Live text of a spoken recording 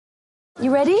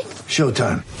You ready?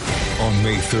 Showtime. On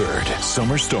May 3rd,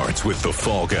 summer starts with The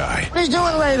Fall Guy. Let's do it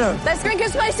later. Let's drink a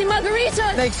spicy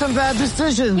margarita. Make some bad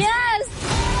decisions. Yes.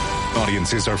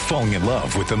 Audiences are falling in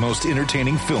love with the most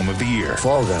entertaining film of the year.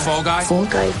 Fall Guy. Fall Guy? Fall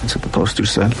Guy. That's what the poster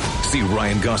said. See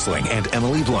Ryan Gosling and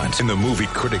Emily Blunt in the movie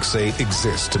critics say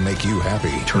exists to make you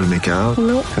happy. Trying to make it out?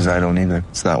 Nope. Because I don't either.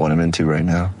 It's not what I'm into right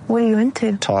now. What are you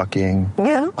into? Talking.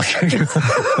 Yeah.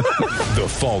 The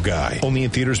Fall Guy. Only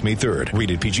in theaters May 3rd.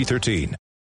 Rated PG-13.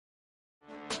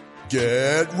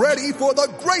 Get ready for the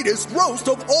greatest roast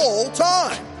of all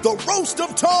time. The Roast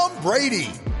of Tom Brady.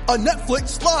 A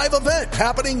Netflix live event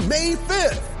happening May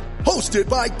 5th. Hosted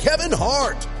by Kevin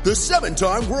Hart. The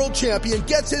 7-time world champion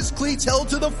gets his cleats held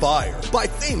to the fire by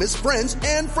famous friends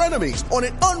and frenemies on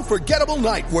an unforgettable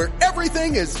night where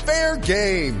everything is fair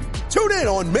game. Tune in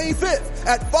on May 5th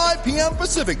at 5 p.m.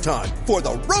 Pacific time for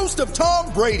the Roast of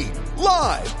Tom Brady.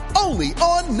 Live only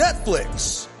on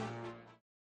Netflix.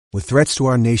 With threats to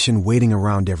our nation waiting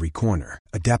around every corner,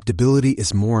 adaptability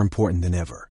is more important than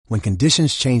ever. When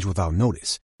conditions change without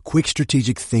notice, quick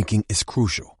strategic thinking is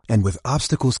crucial. And with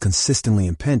obstacles consistently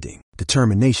impending,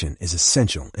 determination is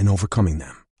essential in overcoming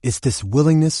them. It's this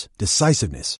willingness,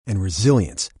 decisiveness, and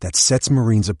resilience that sets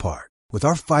Marines apart. With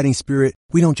our fighting spirit,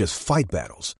 we don't just fight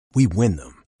battles, we win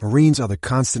them. Marines are the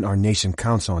constant our nation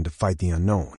counts on to fight the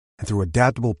unknown. And through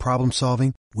adaptable problem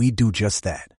solving, we do just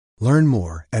that. Learn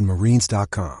more at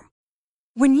marines.com.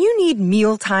 When you need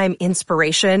mealtime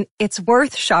inspiration, it's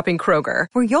worth shopping Kroger,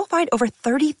 where you'll find over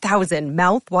 30,000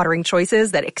 mouth-watering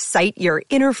choices that excite your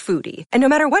inner foodie. And no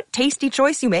matter what tasty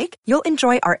choice you make, you'll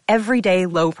enjoy our everyday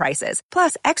low prices,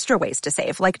 plus extra ways to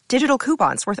save, like digital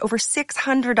coupons worth over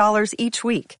 $600 each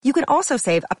week. You can also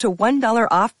save up to $1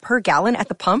 off per gallon at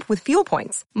the pump with fuel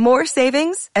points. More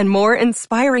savings and more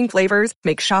inspiring flavors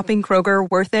make shopping Kroger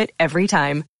worth it every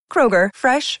time. Kroger,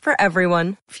 fresh for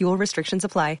everyone. Fuel restrictions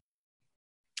apply.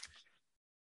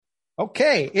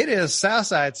 Okay, it is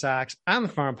Southside Sox on the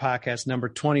Farm Podcast number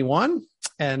 21,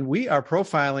 and we are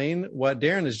profiling what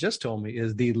Darren has just told me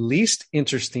is the least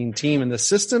interesting team in the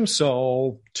system,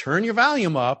 so turn your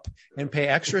volume up and pay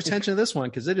extra attention to this one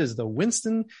because it is the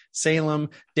Winston-Salem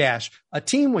Dash, a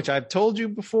team which I've told you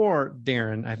before,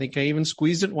 Darren. I think I even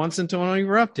squeezed it once into one of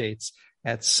your updates.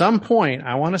 At some point,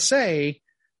 I want to say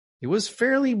it was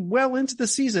fairly well into the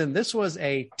season. This was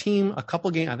a team, a couple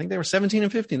games, I think they were 17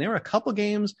 and 15. They were a couple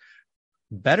games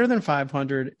better than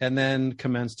 500 and then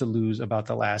commenced to lose about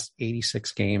the last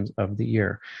 86 games of the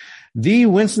year. The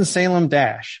Winston-Salem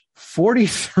Dash,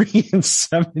 43 and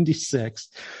 76,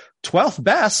 12th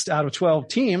best out of 12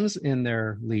 teams in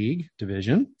their league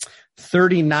division,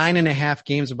 39 and a half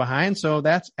games behind. So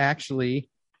that's actually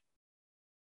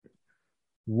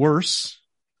worse.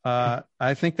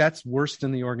 I think that's worse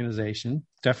than the organization.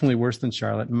 Definitely worse than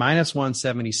Charlotte. Minus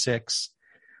 176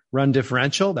 run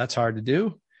differential. That's hard to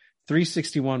do.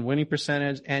 361 winning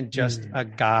percentage and just a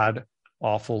god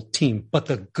awful team. But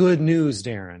the good news,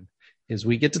 Darren, is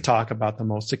we get to talk about the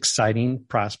most exciting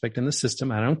prospect in the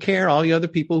system. I don't care. All the other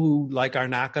people who are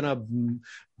not going to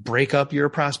break up your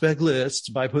prospect lists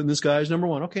by putting this guy as number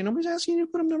one. Okay. Nobody's asking you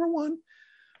to put him number one,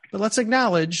 but let's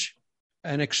acknowledge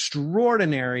an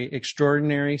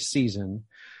extraordinary season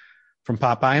from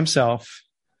Popeye himself,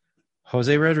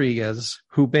 Jose Rodriguez,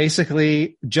 who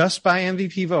basically just by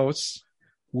MVP votes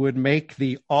would make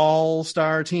the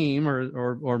all-star team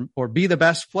or be the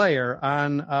best player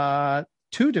on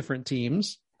two different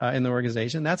teams in the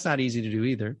organization. That's not easy to do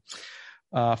either.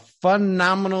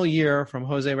 Phenomenal year from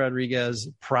Jose Rodriguez.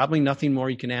 Probably nothing more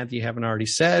you can add that you haven't already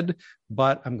said,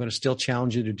 but I'm going to still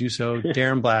challenge you to do so.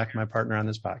 Darren Black, my partner on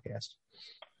this podcast.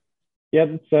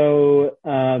 Yep. So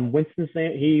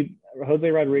Jose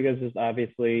Rodriguez is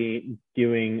obviously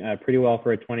doing pretty well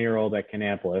for a 20-year-old at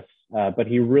Kannapolis, but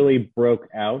he really broke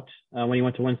out when he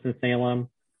went to Winston-Salem.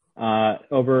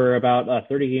 Over about a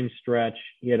 30-game stretch,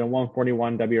 he had a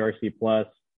 141 WRC plus,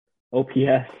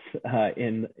 OPS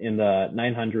in the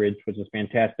 900s, which is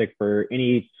fantastic for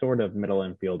any sort of middle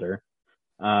infielder.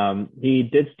 He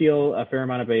did steal a fair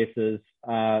amount of bases,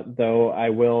 though I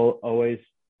will always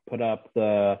put up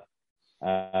the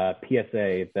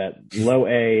PSA that low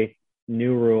A,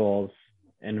 new rules,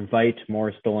 invite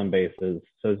more stolen bases.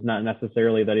 So it's not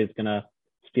necessarily that he's going to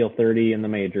steal 30 in the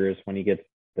majors when he gets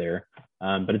there,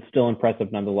 but it's still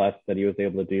impressive nonetheless that he was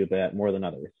able to do that more than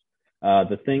others.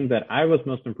 The thing that I was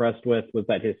most impressed with was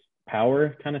that his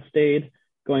power kind of stayed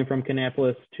going from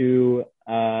Kannapolis to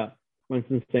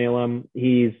Winston-Salem.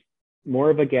 He's more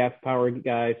of a gas power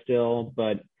guy still,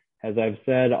 but as I've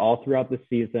said all throughout the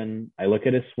season, I look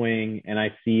at his swing and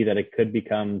I see that it could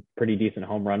become pretty decent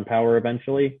home run power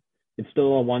eventually. It's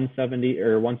still a 170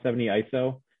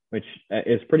 ISO, which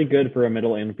is pretty good for a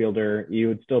middle infielder. You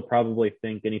would still probably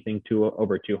think anything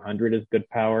over 200 is good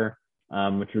power,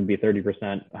 which would be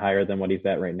 30% higher than what he's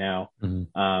at right now.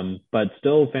 Mm-hmm. But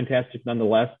still fantastic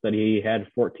nonetheless that he had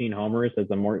 14 homers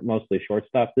as a mostly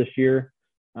shortstop this year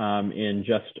in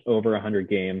just over 100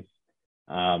 games.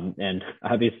 And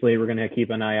obviously we're going to keep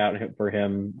an eye out for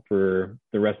him for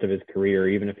the rest of his career,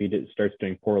 even if he starts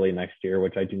doing poorly next year,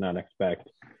 which I do not expect.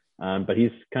 But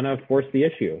he's kind of forced the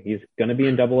issue. He's going to be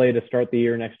in AA to start the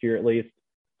year next year at least.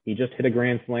 He just hit a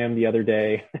grand slam the other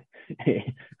day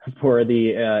for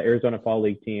the Arizona Fall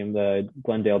League team, the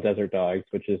Glendale Desert Dogs,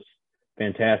 which is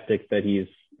fantastic that he's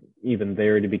even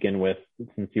there to begin with,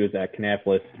 since he was at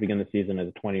Kannapolis to begin the season as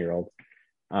a 20-year-old.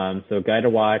 So guy to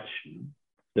watch.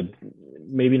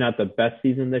 Maybe not the best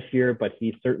season this year, but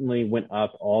he certainly went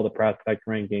up all the prospect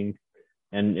rankings.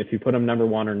 And if you put him number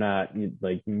one or not,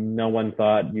 no one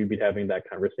thought you'd be having that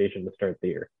conversation to start the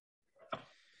year.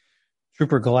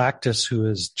 Trooper Galactus, who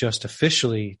has just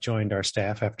officially joined our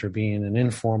staff after being an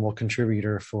informal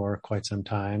contributor for quite some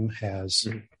time, has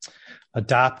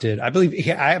adopted. I believe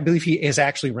he is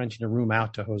actually renting a room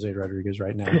out to Jose Rodriguez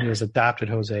right now. He has adopted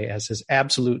Jose as his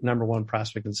absolute number one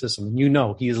prospect in the system.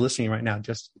 And he is listening right now,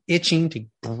 just itching to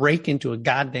break into a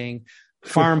goddamn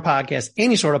farm podcast,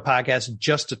 any sort of podcast,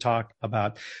 just to talk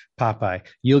about Popeye.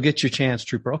 You'll get your chance,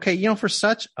 Trooper. Okay, for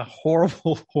such a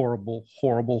horrible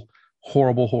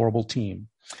team,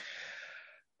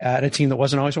 at a team that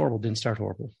wasn't always horrible, didn't start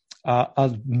horrible.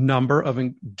 A number of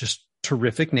just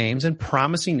terrific names and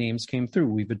promising names came through.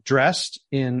 We've addressed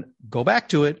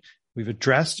Yolbert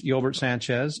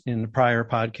Sanchez in the prior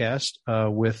podcast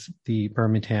with the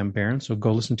Birmingham Barons. So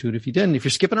go listen to it if you didn't. If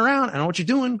you're skipping around, I know what you're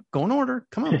doing. Go in order.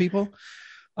 Come on, people.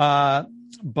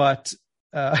 But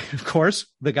of course,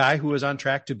 the guy who was on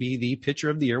track to be the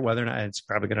pitcher of the year, whether or not it's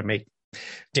probably going to make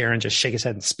Darren just shake his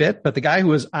head and spit, but the guy who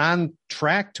was on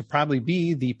track to probably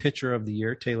be the pitcher of the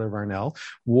year, Taylor Varnell,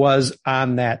 was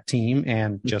on that team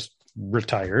and just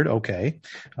retired.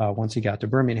 Once he got to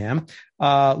Birmingham.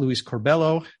 Luis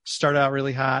Corbello started out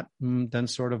really hot, then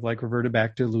sort of reverted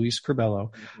back to Luis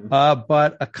Corbello.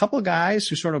 But a couple of guys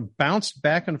who sort of bounced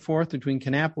back and forth between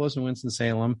Kannapolis and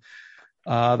Winston-Salem.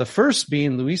 The first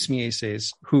being Luis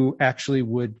Mieses, who actually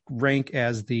would rank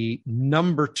as the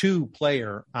number 2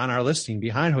 player on our listing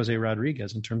behind Jose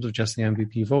Rodriguez in terms of just the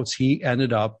MVP votes. He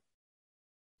ended up,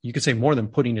 you could say, more than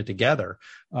putting it together.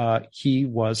 He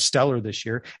was stellar this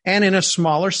year, and in a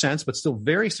smaller sense, but still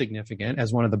very significant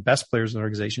as one of the best players in the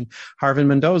organization, Harvin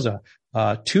Mendoza.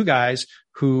 2 guys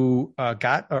who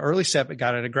got an early setback,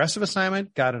 got an aggressive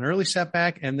assignment, got an early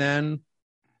setback, and then,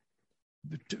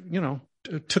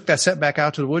 took that setback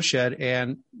out to the woodshed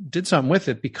and did something with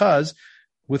it, because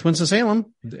with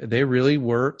Winston-Salem, they really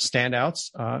were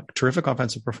standouts, terrific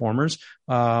offensive performers.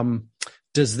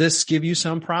 Does this give you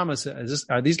some promise?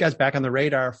 Are these guys back on the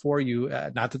radar for you?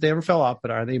 Not that they ever fell off,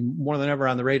 but are they more than ever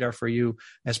on the radar for you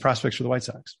as prospects for the White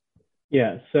Sox?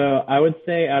 Yeah, so I would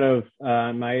say out of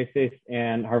Mieses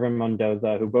and Harvin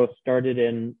Mendoza, who both started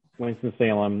in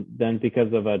Winston-Salem, then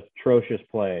because of atrocious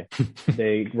play,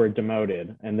 they were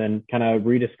demoted, and then kind of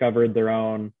rediscovered their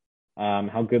own,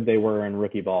 how good they were in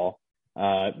rookie ball,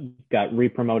 got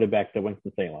re-promoted back to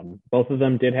Winston-Salem. Both of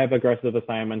them did have aggressive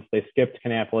assignments. They skipped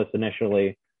Kannapolis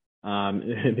initially.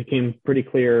 It became pretty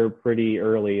clear pretty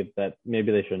early that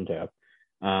maybe they shouldn't have.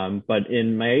 But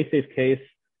in Mieses' case,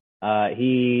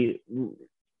 he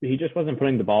just wasn't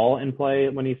putting the ball in play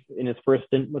when he's in his first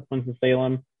stint with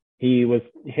Winston-Salem. He was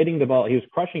hitting the ball. He was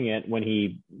crushing it when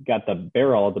he got the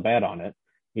barrel of the bat on it.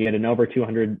 He had an over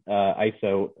 200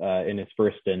 ISO in his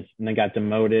first stint, and then got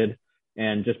demoted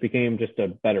and just became just a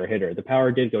better hitter. The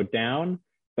power did go down,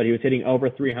 but he was hitting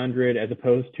over 300 as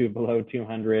opposed to below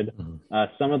 200.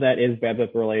 Some of that is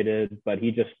BABIP related, but he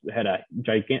just had a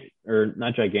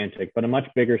not gigantic, but a much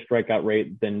bigger strikeout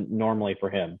rate than normally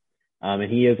for him.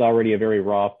 And he is already a very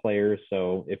raw player.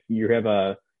 So if you have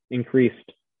a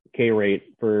increased K rate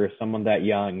for someone that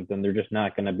young, then they're just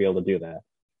not going to be able to do that.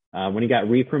 When he got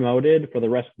re-promoted for the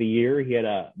rest of the year, he had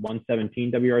a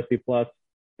 117 WRC plus.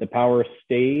 The power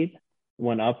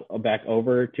went up back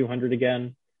over 200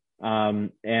 again.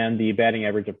 And the batting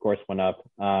average, of course, went up.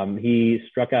 He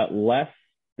struck out less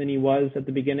than he was at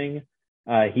the beginning.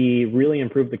 He really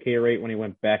improved the K rate when he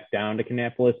went back down to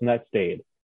Kannapolis, and that stayed.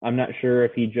 I'm not sure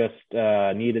if he just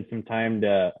needed some time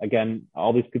to, again,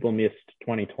 all these people missed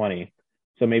 2020.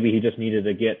 So maybe he just needed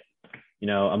to get,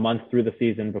 a month through the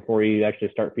season before he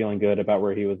actually start feeling good about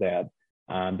where he was at.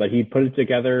 But he put it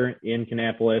together in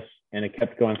Kannapolis, and it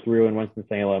kept going through in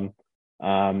Winston-Salem.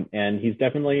 And he's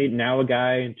definitely now a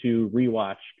guy to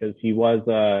rewatch, because he was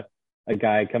a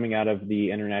guy coming out of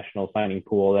the international signing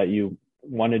pool that you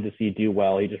wanted to see do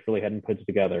well. He just really hadn't put it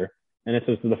together. And this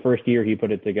was the first year he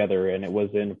put it together, and it was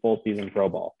in full season pro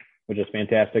ball, which is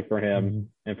fantastic for him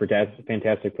and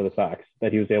fantastic for the Sox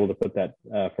that he was able to put that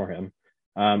for him.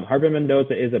 Harbin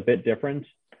Mendoza is a bit different.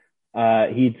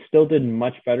 He still did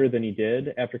much better than he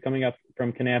did after coming up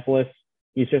from Kannapolis.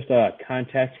 He's just a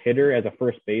contact hitter as a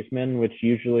first baseman, which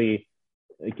usually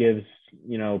gives,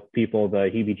 people the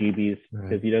heebie-jeebies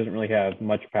because he doesn't really have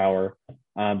much power.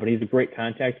 But he's a great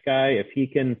contact guy. If he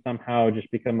can somehow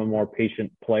just become a more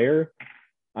patient player,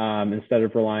 instead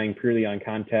of relying purely on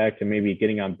contact and maybe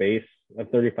getting on base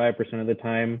 35% of the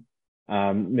time,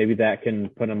 maybe that can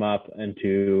put him up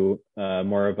into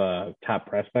more of a top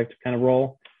prospect kind of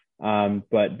role.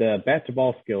 But the bat to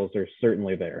ball skills are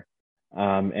certainly there.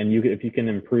 And if you can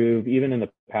improve even in the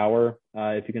power,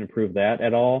 if you can improve that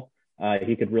at all,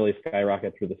 he could really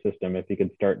skyrocket through the system if he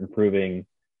could start improving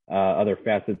other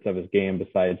facets of his game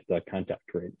besides the contact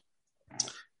rate.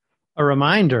 A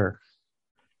reminder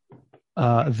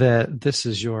that this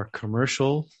is your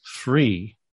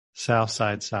commercial-free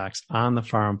Southside Sox on the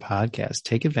Farm podcast.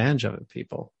 Take advantage of it,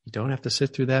 people. You don't have to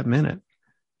sit through that minute.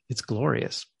 It's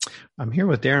glorious. I'm here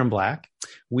with Darren Black.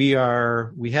 We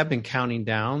have been counting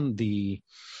down the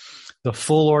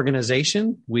full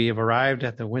organization. We have arrived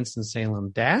at the Winston-Salem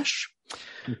Dash,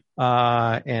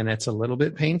 and it's a little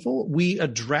bit painful. We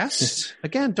addressed,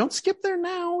 again, don't skip there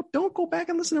now. Don't go back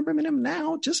and listen to Birmingham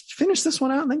now. Just finish this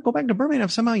one out and then go back to Birmingham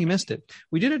if somehow you missed it.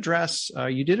 We did address,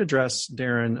 you did address,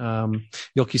 Darren,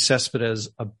 Yoelqui Cespedes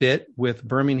a bit with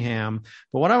Birmingham.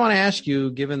 But what I want to ask you,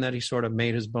 given that he sort of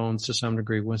made his bones to some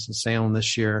degree Winston-Salem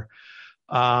this year,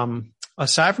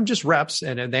 aside from just reps,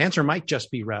 and the answer might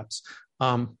just be reps,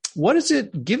 what is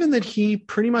it, given that he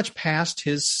pretty much passed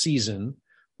his season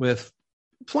with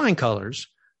flying colors,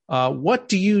 what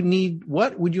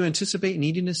would you anticipate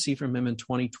needing to see from him in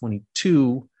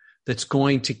 2022 that's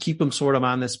going to keep him sort of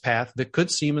on this path that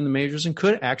could see him in the majors and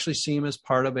could actually see him as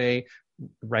part of a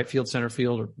right field, center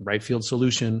field, or right field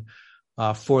solution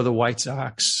for the White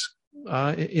Sox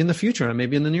in the future and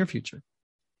maybe in the near future?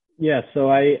 Yeah, so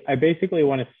I basically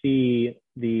want to see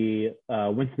the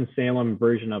Winston-Salem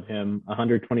version of him,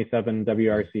 127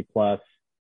 WRC plus,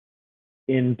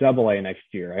 in AA next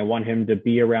year. I want him to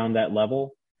be around that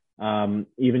level.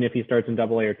 Even if he starts in AA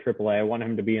or AAA, I want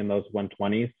him to be in those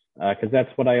 120s because that's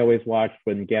what I always watched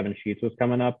when Gavin Sheets was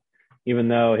coming up. Even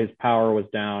though his power was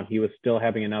down, he was still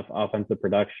having enough offensive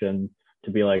production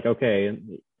to be like, okay,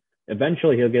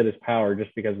 eventually he'll get his power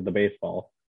just because of the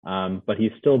baseball. But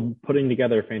he's still putting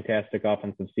together fantastic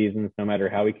offensive seasons no matter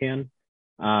how he can.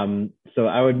 So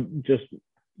I would just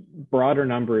broader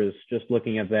numbers, just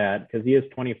looking at that, because he is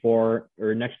 24,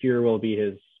 or next year will be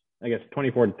his,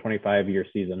 24 to 25 year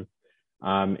season.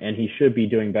 And he should be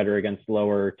doing better against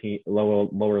lower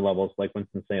levels like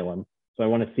Winston-Salem. So I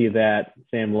want to see that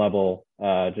same level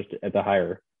just at the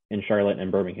higher in Charlotte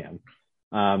and Birmingham.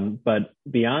 But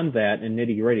beyond that, in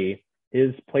nitty gritty,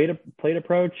 his plate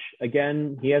approach,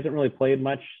 again, he hasn't really played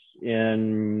much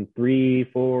in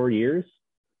 3-4 years.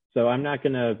 So I'm not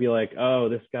going to be like, oh,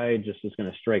 this guy just is going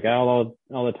to strike out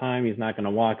all the time. He's not going to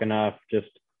walk enough. Just,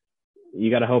 you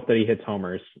got to hope that he hits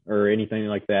homers or anything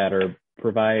like that, or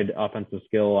provide offensive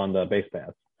skill on the base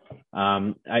paths.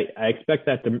 I expect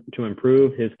that to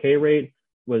improve. His K rate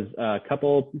was a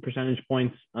couple percentage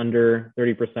points under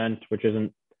 30%, which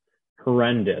isn't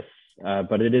horrendous,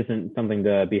 but it isn't something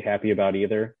to be happy about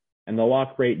either. And the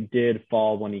walk rate did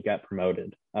fall when he got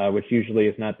promoted, which usually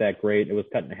is not that great. It was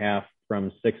cut in half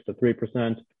from 6 to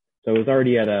 3%. So it was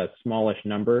already at a smallish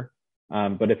number.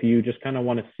 But if you just kind of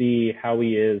want to see how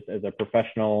he is as a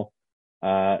professional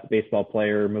baseball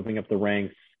player, moving up the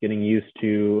ranks, getting used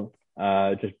to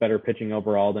just better pitching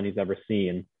overall than he's ever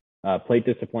seen, plate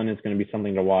discipline is going to be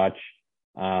something to watch.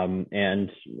 And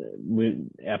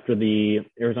after the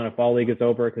Arizona Fall League is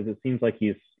over, because it seems like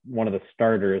he's one of the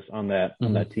starters on that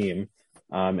team.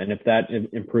 And if that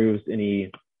improves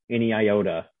any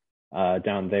iota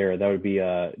down there, that would be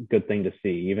a good thing to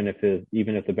see, even if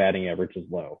the batting average is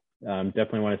low.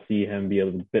 Definitely want to see him be a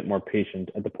little bit more patient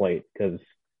at the plate because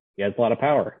he has a lot of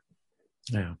power.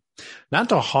 Yeah. Not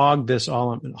to hog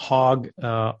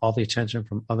all the attention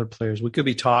from other players we could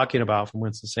be talking about from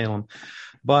Winston-Salem,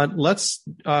 but let's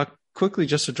quickly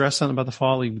just address something about the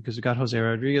Fall League, because we've got Jose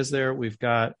Rodriguez there. We've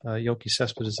got Yoelqui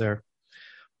Cespedes there.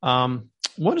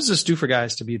 What does this do for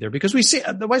guys to be there? Because we see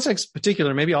the White Sox in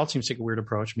particular, maybe all teams take a weird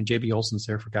approach. I mean, JB Olson's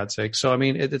there, for God's sake. So, I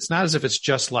mean, it's not as if it's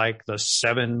just like the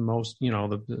seven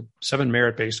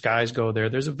merit-based guys go there.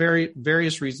 There's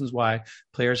various reasons why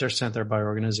players are sent there by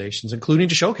organizations, including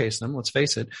to showcase them. Let's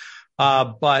face it.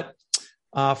 But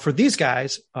for these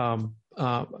guys,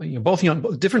 both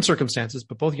young, different circumstances,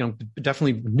 but both young,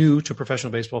 definitely new to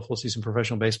professional baseball, full season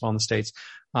professional baseball in the States.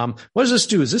 What does this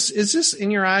do? Is this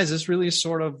in your eyes? Is this really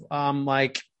sort of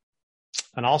like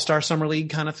an all-star summer league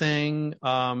kind of thing?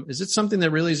 Is it something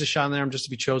that really is a shot in the arm just to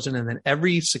be chosen, and then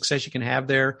every success you can have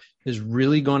there is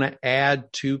really going to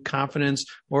add to confidence?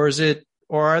 Or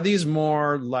are these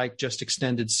more like just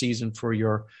extended season for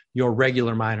your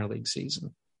regular minor league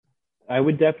season? I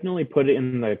would definitely put it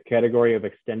in the category of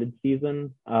extended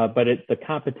season, but the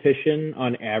competition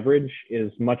on average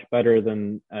is much better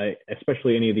than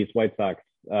especially any of these White Sox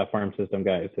farm system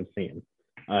guys have seen,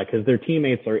 because their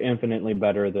teammates are infinitely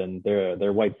better than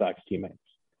their White Sox teammates,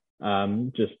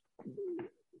 just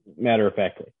matter of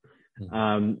factly.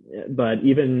 But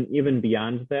even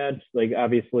beyond that, like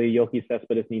obviously Yoelqui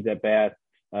Cespedes needs at bat.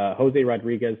 Jose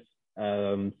Rodriguez,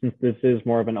 since this is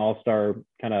more of an all-star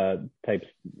kind of type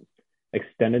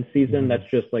extended season, that's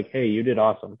just like, hey, you did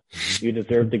awesome. You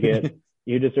deserve to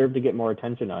get more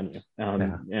attention on you.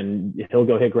 And he'll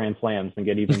go hit grand slams and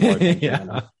get even more attention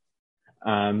on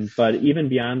you. But even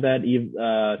beyond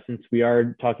that, since we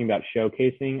are talking about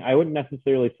showcasing, I wouldn't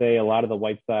necessarily say a lot of the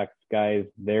White Sox guys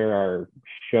there are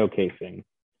showcasing,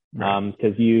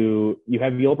 because you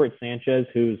have Gilbert Sanchez,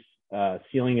 whose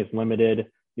ceiling is limited.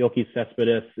 Yoelqui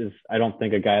Cespedes is, I don't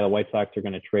think, a guy the White Sox are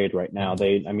going to trade right now.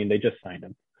 They just signed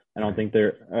him. I don't think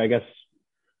I guess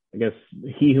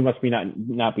he who must be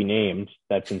not be named,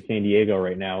 that's in San Diego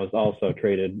right now, is also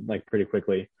traded like pretty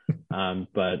quickly.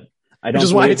 But I don't. Which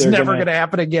is why it's never going to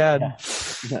happen again.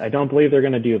 Yeah, I don't believe they're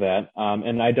going to do that.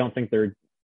 And I don't think they're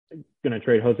going to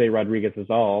trade Jose Rodriguez at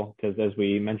all, because as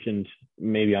we mentioned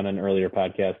maybe on an earlier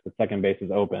podcast, the second base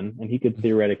is open and he could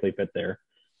theoretically fit there.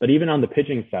 But even on the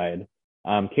pitching side,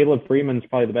 Caleb Freeman's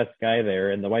probably the best guy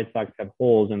there, and the White Sox have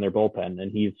holes in their bullpen,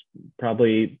 and he's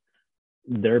probably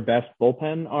their best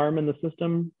bullpen arm in the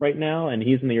system right now, and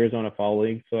he's in the Arizona Fall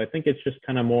League. So I think it's just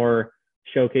kind of more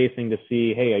showcasing to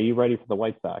see, hey, are you ready for the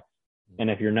White Sox?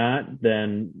 And if you're not,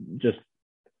 then just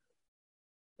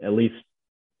at least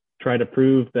try to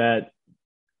prove that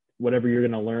whatever you're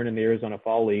going to learn in the Arizona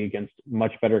Fall League against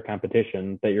much better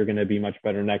competition, that you're going to be much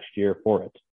better next year for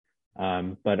it.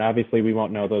 But obviously we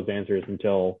won't know those answers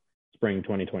until spring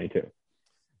 2022.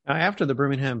 Now, after the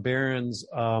Birmingham Barons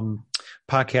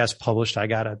podcast published, I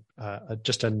got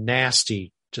just a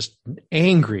nasty, just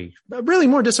angry, really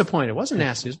more disappointed. It wasn't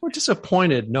nasty. It was more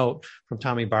disappointed note from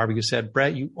Tommy Barbie, who said,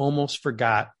 Brett, you almost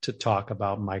forgot to talk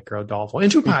about Mike Rodolfo in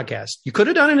two podcasts. You could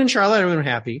have done it in Charlotte. I would have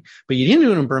been happy, but you didn't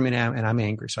do it in Birmingham, and I'm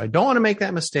angry. So I don't want to make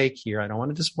that mistake here. I don't want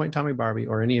to disappoint Tommy Barbie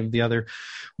or any of the other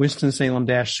Winston-Salem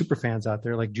Dash super fans out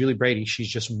there like Julie Brady. She's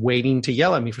just waiting to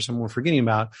yell at me for something we're forgetting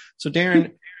about. So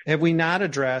Darren, have we not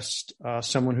addressed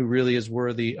someone who really is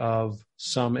worthy of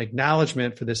some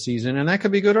acknowledgement for this season? And that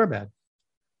could be good or bad.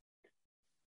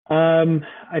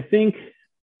 I think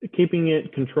keeping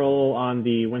it control on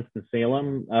the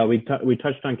Winston-Salem, we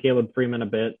touched on Caleb Freeman a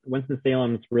bit.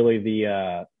 Winston-Salem's really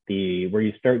the where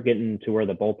you start getting to where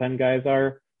the bullpen guys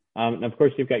are. And of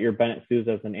course, you've got your Bennett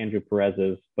Souzas and Andrew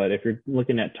Perez's, but if you're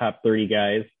looking at top 30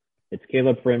 guys, it's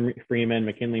Caleb Freeman,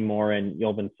 McKinley Moore, and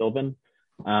Yolvin Sylvan.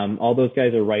 All those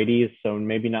guys are righties, so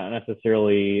maybe not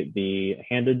necessarily the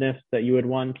handedness that you would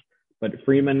want. But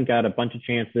Freeman got a bunch of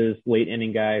chances, late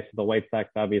inning guy, so the White Sox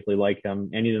obviously like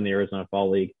him, and he's in the Arizona Fall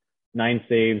League. 9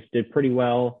 saves, did pretty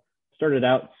well. Started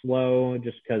out slow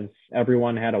just because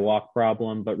everyone had a walk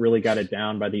problem, but really got it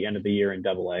down by the end of the year in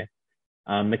Double-A.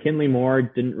 McKinley Moore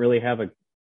didn't really have a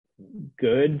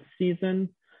good season,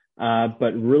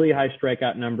 but really high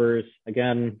strikeout numbers.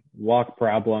 Again, walk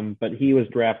problem, but he was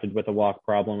drafted with a walk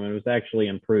problem and was actually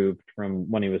improved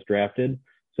from when he was drafted.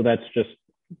 So that's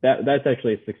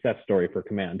actually a success story for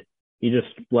Command. He just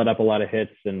let up a lot of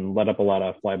hits and let up a lot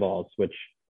of fly balls, which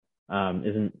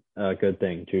isn't a good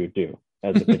thing to do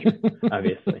as a pitcher,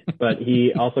 obviously. But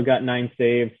he also got 9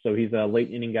 saves, so he's a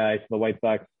late inning guy. So the White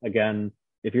Sox, again,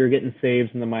 if you're getting saves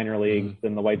in the minor leagues,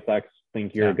 then the White Sox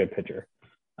think you're a good pitcher.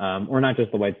 Or not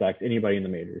just the White Sox, anybody in the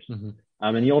majors. And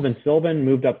Yolvin Sylvan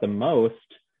moved up the most.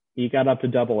 He got up to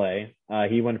Double-A.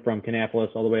 He went from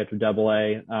Kannapolis all the way up to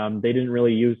Double-A. They didn't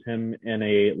really use him in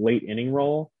a late inning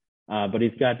role, but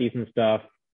he's got decent stuff,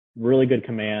 really good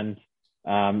command.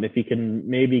 If he can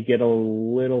maybe get a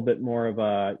little bit more of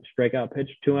a strikeout pitch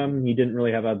to him, he didn't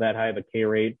really have that high of a K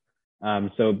rate.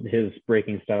 So his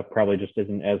breaking stuff probably just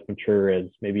isn't as mature as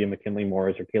maybe a McKinley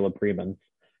Moore's or Caleb Freeman's.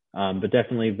 But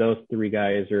definitely those 3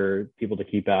 guys are people to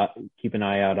keep an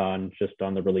eye out on, just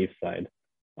on the relief side.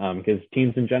 Because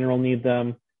teams in general need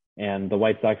them, and the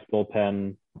White Sox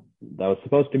bullpen, that was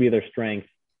supposed to be their strength,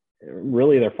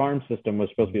 really their farm system was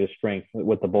supposed to be the strength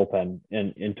with the bullpen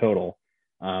in total.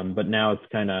 But now it's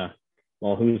kind of,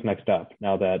 well, who's next up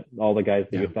now that all the guys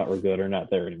that you thought were good are not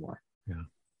there anymore? Yeah.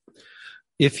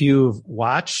 If you've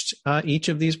watched each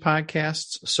of these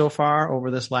podcasts so far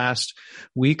over this last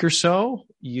week or so,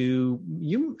 you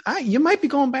might be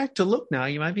going back to look now.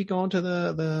 You might be going to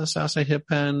the Southside Hip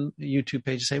Pen YouTube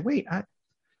page and say, wait,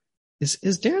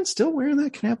 is Darren still wearing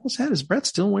that Kannapolis hat? Is Brett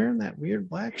still wearing that weird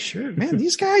black shirt? Man,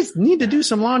 these guys need to do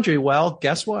some laundry. Well,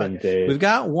 guess what? We've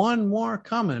got one more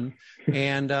coming.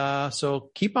 And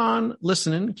so keep on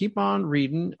listening, keep on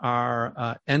reading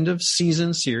our end of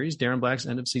season series, Darren Black's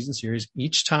end of season series.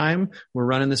 Each time we're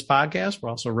running this podcast, we're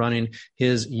also running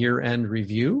his year-end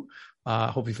review.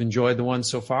 Hope you've enjoyed the one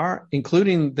so far,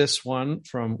 including this one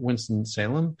from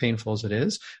Winston-Salem, painful as it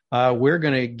is. We're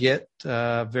going to get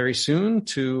very soon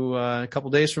to a couple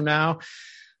days from now,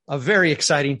 a very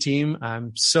exciting team.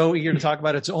 I'm so eager to talk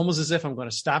about it. It's almost as if I'm going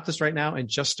to stop this right now and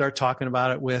just start talking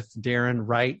about it with Darren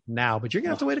right now. But you're going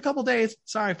to have to wait a couple days.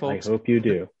 Sorry, folks. I hope you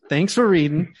do. Thanks for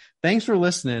reading. Thanks for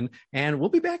listening. And we'll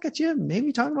be back at you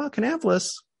maybe talking about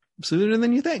Kannapolis sooner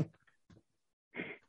than you think.